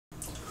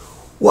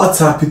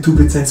What's up YouTube,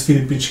 it's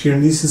Philip here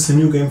and this is a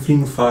new game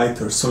Fling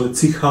Fighter, so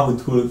let's see how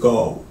it will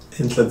go,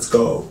 and let's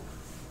go.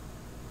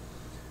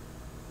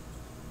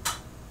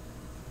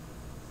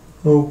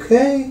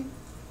 Okay,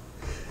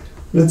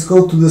 let's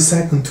go to the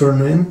second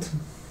tournament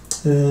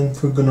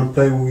and we're gonna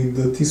play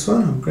with this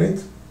one,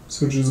 upgrade,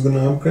 so we're just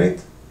gonna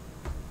upgrade.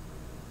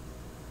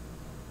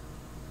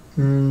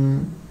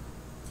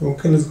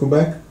 Okay, let's go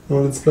back, now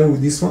let's play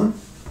with this one.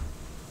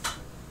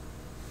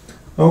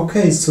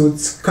 Okay, so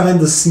it's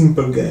kinda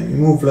simple game. You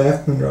move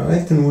left and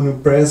right, and when you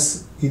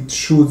press, it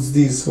shoots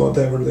these,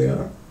 whatever they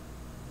are.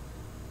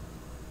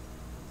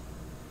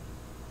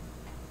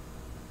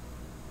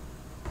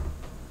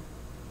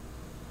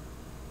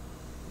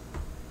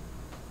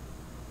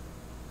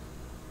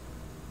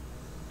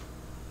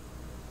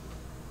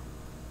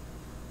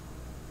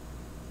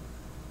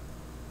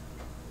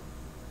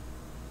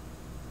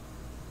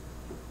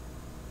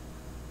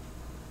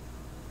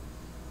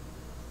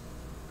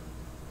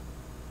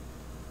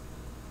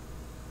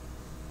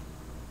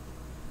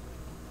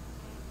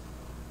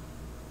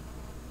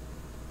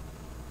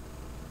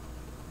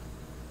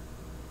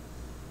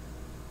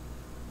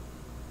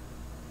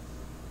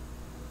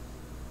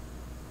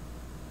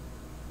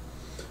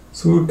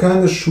 So we're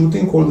kinda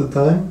shooting all the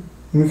time,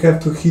 and we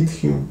have to hit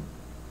him.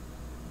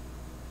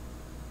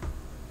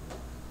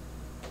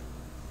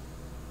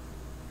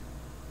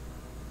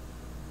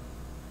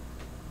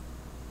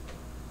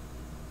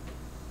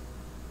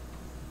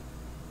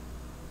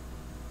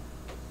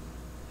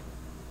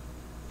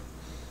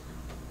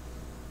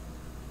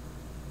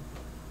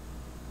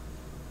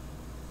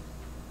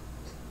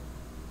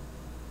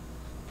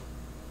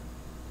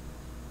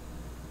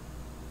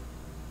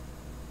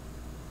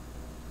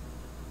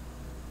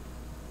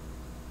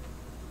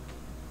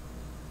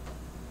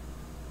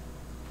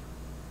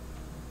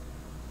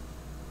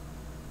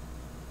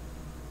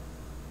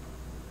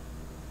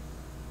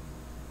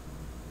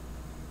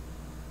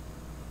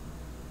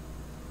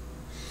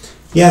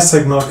 Yes,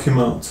 I knocked him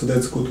out, so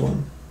that's a good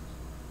one.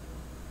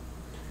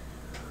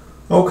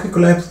 Okay,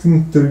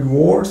 collecting the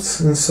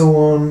rewards and so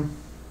on.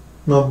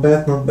 Not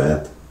bad, not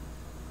bad.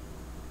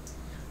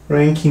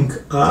 Ranking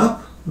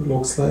up,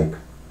 looks like.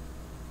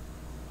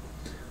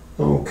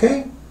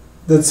 Okay,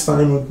 that's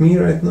fine with me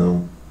right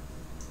now.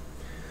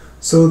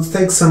 So it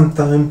takes some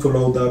time to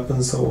load up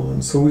and so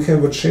on. So we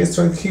have a chase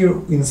right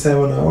here in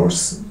 7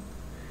 hours.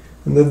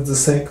 And that's the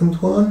second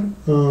one.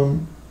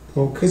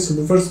 Okay, so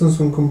the first one's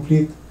going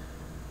complete.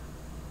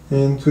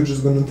 And we're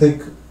just gonna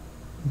take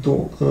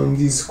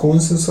these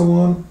coins and so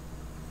on,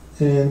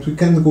 and we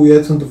can't go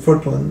yet on the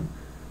third one,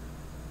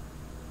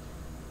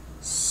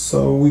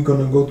 so we're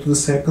gonna go to the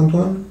second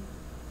one.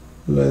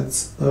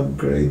 Let's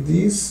upgrade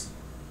this.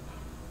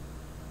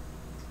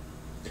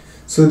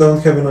 So I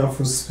don't have enough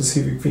of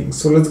specific things,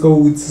 so let's go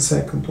with the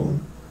second one.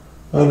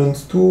 Island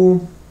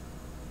 2.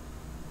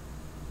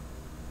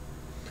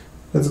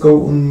 Let's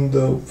go on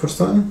the first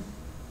one.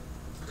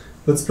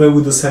 Let's play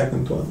with the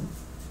second one.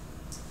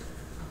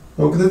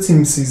 Okay, that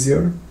seems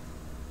easier.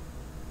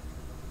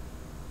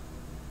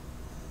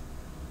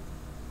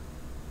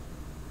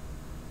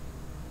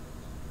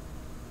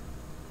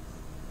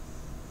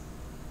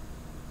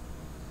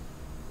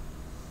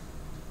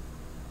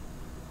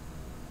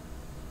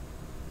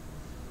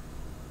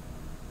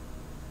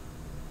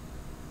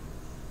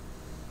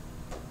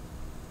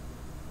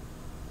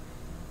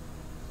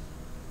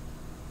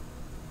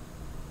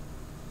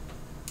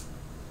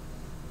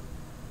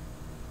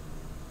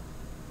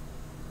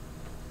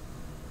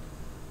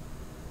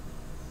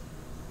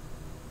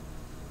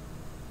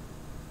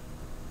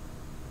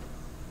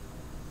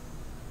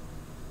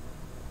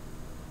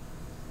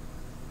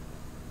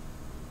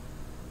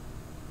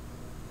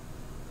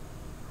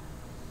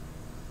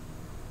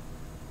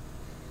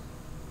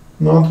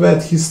 Not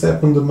bad, he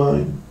stepped on the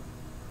mine.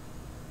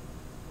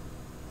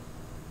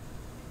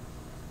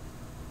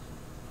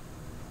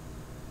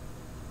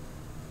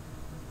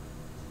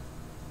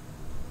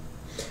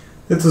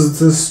 That was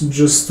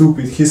just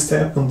stupid, he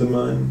stepped on the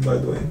mine, by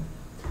the way.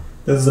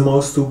 That's the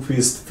most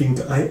stupidest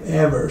thing I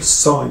ever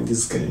saw in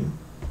this game.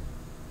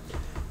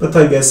 But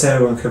I guess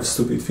everyone has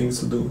stupid things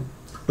to do.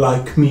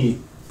 Like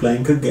me,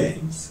 playing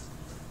games.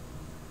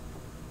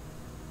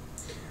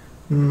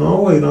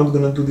 No, we're not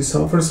gonna do this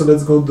offer, so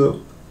let's go the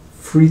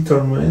 3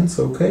 tournaments.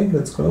 Okay,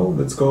 let's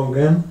go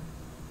again.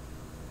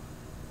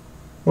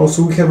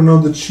 Also, we have now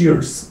the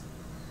cheers.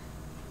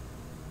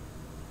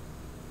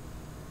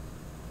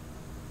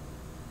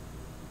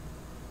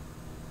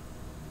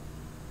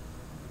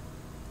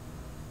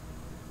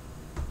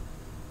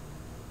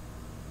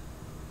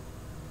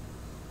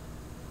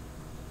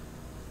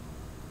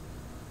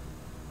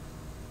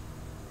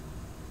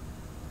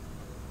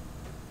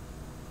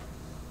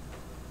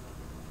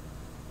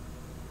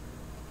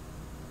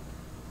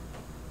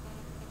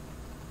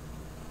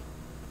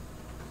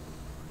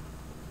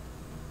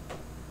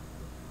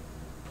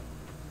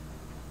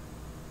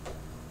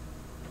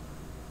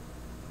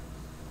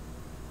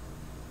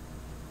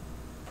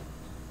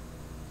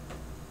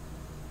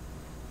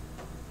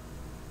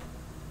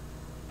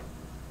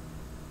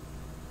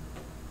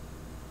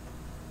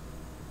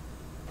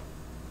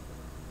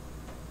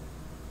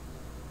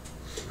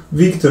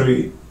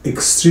 Victory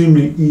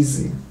extremely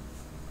easy.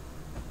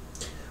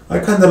 I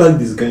kinda like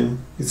this game,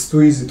 it's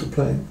too easy to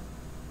play.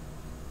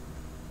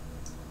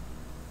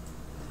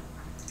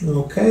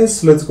 Okay,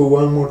 so let's go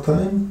one more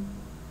time.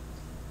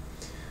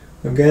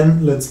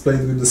 Again, let's play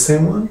it with the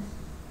same one.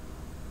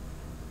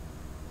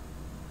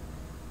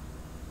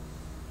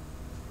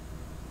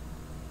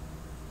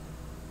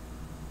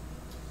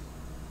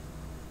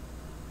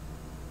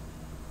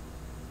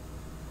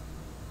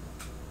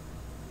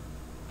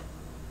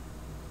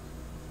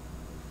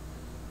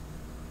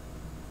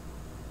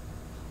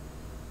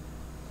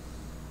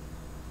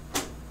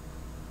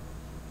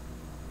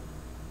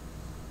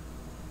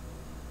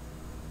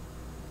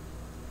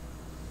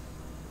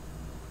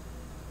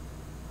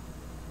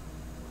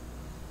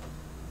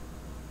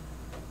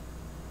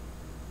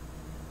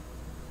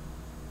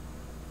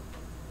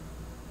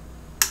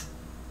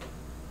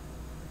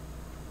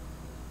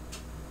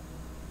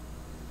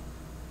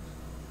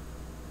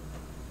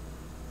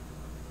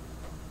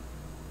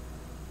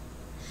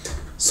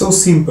 So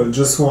simple,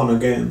 just one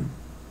again.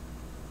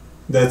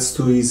 That's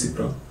too easy,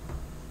 bro.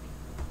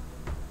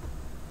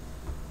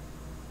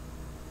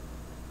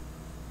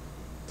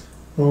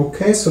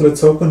 Okay, so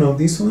let's open up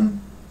this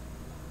one.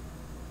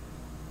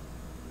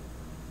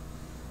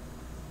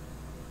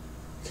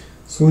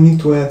 So we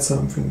need to add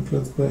something.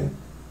 Let's play.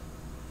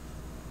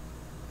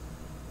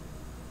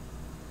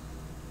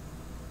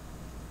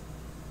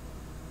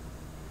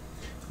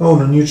 Oh,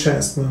 the new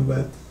chest, my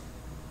bad.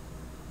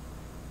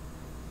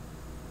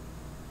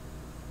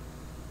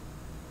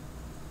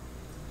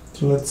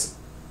 So let's...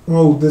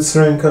 Oh, let's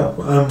rank up.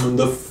 I'm on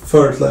the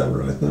 3rd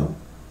level right now.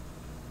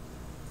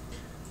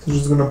 So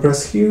just gonna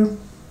press here.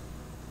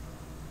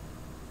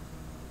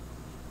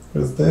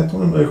 Press that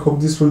one. I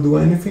hope this will do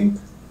anything.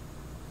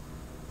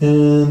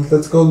 And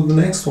let's go to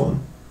the next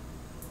one.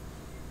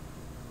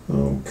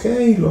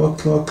 Okay,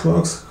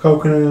 locks. How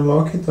can I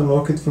unlock it?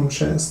 Unlock it from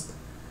chest.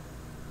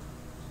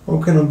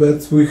 Okay, not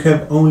bad. We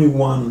have only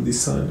one on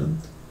this island.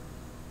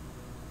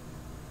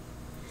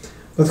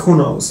 But who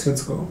knows?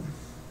 Let's go.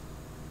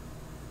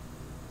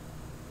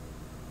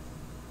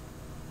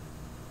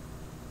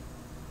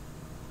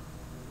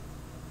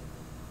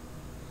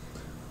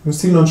 I'm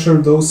still not sure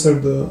those are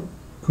the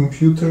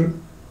computer.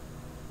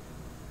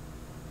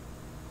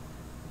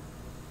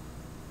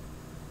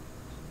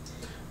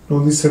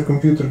 No, these are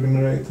computer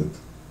generated.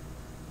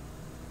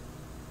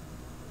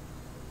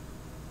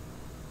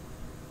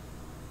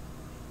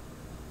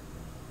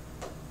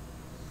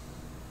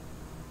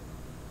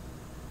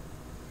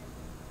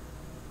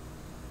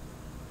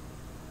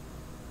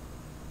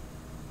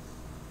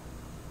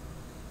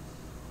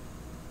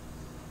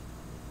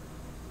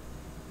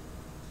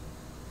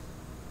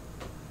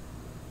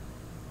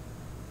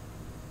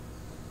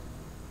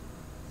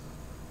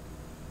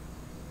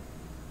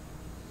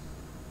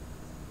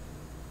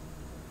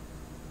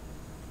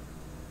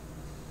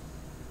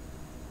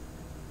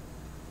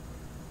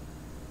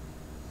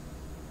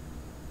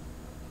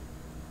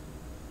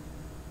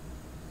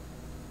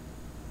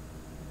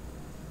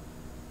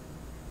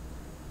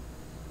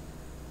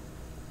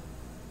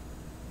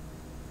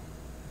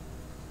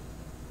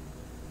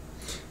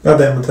 God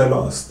damn it, I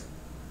lost.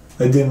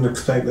 I didn't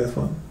expect that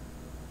one.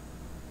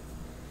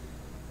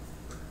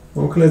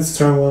 Okay, let's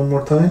try one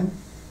more time.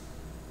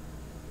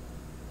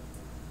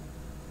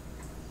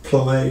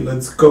 Play,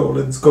 let's go,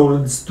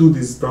 let's do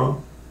this,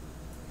 bro.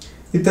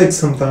 It takes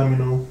some time, you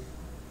know.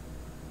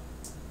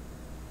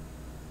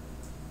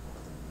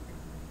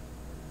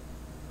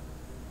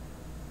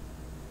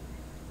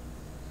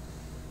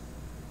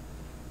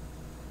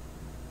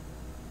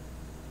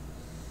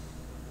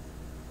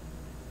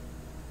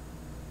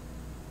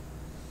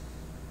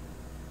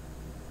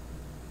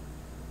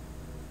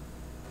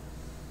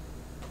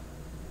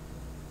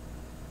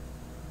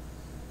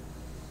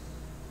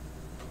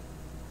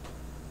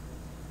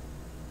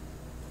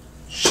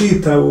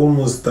 Shit, I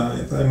almost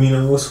died. I mean,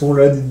 I was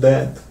already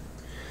dead.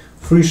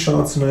 3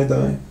 shots and I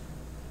die.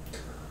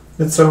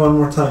 Let's try one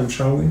more time,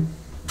 shall we?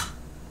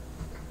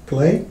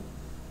 Play.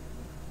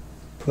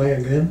 Play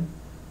again.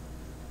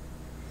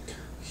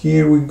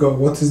 Here we go.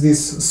 What is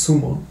this?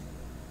 Sumo.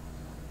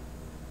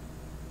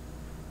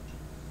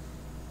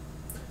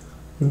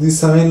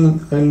 This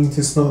island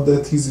is not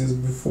that easy as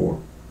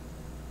before.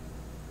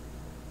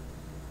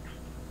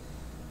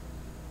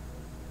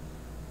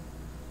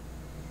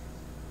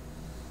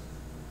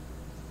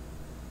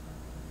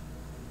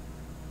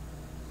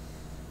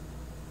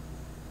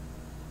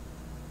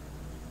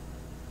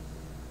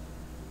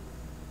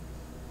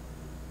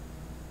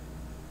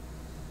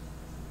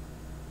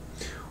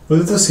 Well,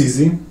 it was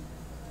easy,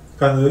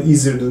 kind of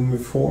easier than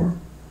before.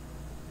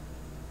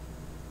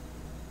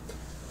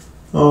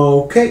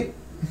 Okay,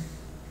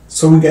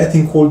 so we're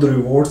getting all the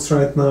rewards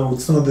right now.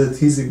 It's not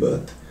that easy,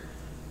 but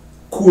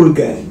cool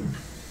game.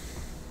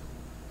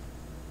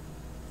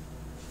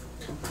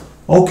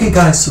 Okay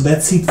guys, so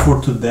that's it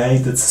for today.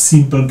 That's a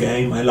simple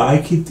game. I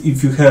like it.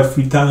 If you have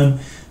free time,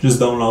 just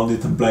download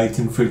it and play it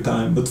in free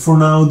time. But for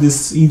now,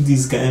 this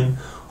game.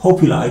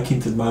 Hope you like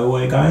it, and by the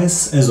way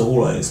guys, as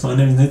always, my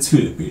name is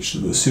Filipic.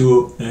 We'll see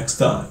you next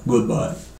time. Goodbye.